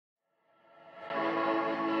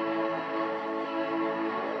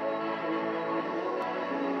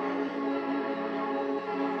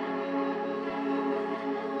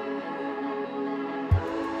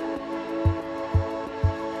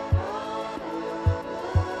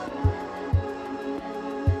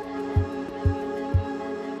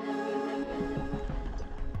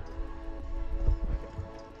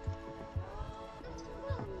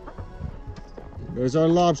There's our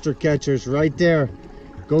lobster catchers right there.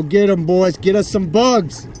 Go get them, boys. Get us some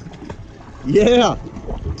bugs. Yeah.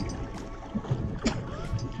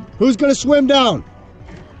 Who's gonna swim down?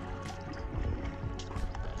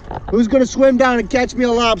 Who's gonna swim down and catch me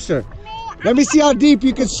a lobster? Let me see how deep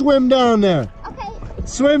you can swim down there. Okay.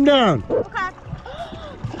 Swim down. Okay.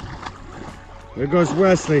 There goes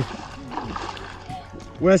Wesley.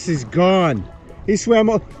 Wesley's gone. He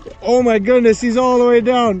swam. Oh my goodness, he's all the way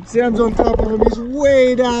down. Sam's on top of him. He's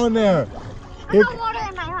way down there. I got water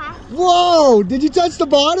in my mouth. Whoa! Did you touch the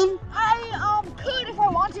bottom? I could if I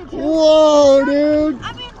wanted to. Whoa, dude!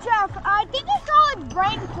 I mean, Jeff, I think I saw like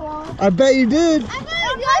brain coral. I bet you did. I think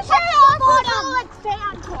like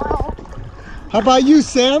sand coral. How about you,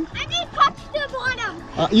 Sam? I need to touch the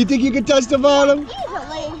bottom. You think you can touch the bottom?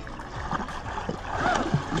 Easily.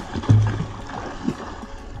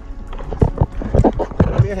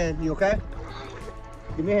 Give me a hand. You okay?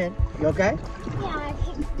 Give me a hand. You okay? Yeah, I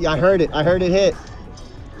think. Yeah, I heard it. I heard it hit.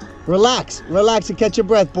 Relax. Relax and catch your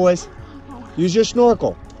breath, boys. Okay. Use your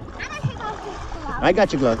snorkel. I'm gonna take off this glove. I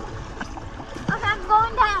got your glove. Okay, I'm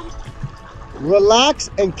going down. Relax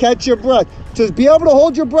and catch your breath. To be able to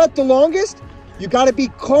hold your breath the longest, you got to be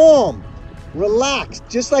calm. Relax.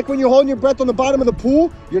 Just like when you're holding your breath on the bottom of the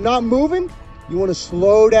pool, you're not moving. You want to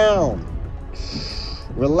slow down.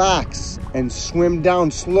 Relax and swim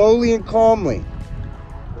down slowly and calmly.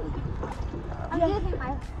 I'm using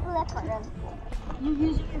my flipper. You're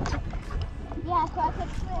using your flipper? Yeah, so I can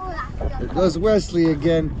swim. There goes Wesley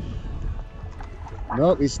again.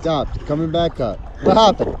 Nope, he stopped. Coming back up. What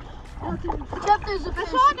happened? Jeff, there's a fish.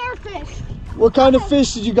 I saw their fish. What kind of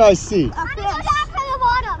fish did you guys see? A fish. Go down to the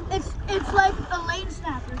bottom. It's like a lane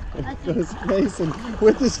snapper. There's Mason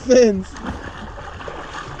with his fins.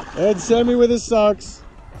 And Sammy with his socks.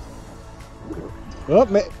 Oh, I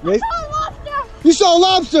saw a lobster. You saw a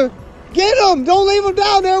lobster? Get him! Don't leave him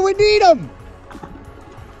down there. We need him.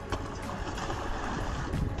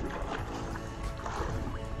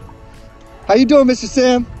 How you doing, Mr.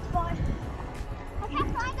 Sam? I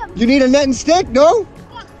can't find him. You need a net and stick? No?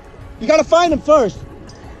 Yeah. You gotta find him first.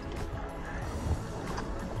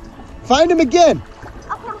 Find him again.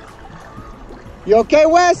 Okay. You okay,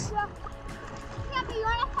 Wes? Yeah. Yeah, but you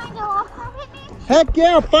want to find a lobster with me? Heck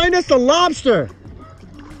yeah, find us a lobster.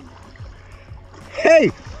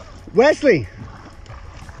 Hey, Wesley.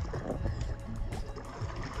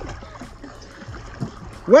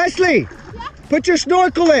 Wesley, Yeah. put your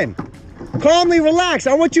snorkel in. Calmly relax.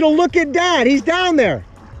 I want you to look at Dad. He's down there.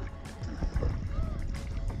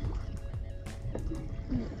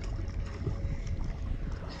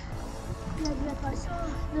 Yeah, Jeff, I saw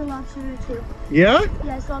the lobster too. Yeah?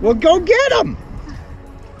 Yeah, I saw Well, go get him.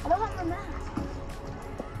 I don't have my mask.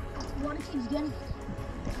 Water keeps getting.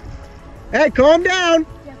 Hey, calm down.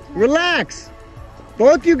 Jeff, Relax.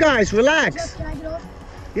 Both you guys, relax. Jeff, can I get off?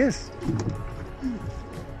 Yes.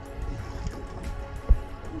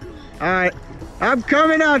 All right. I'm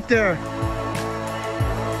coming out there.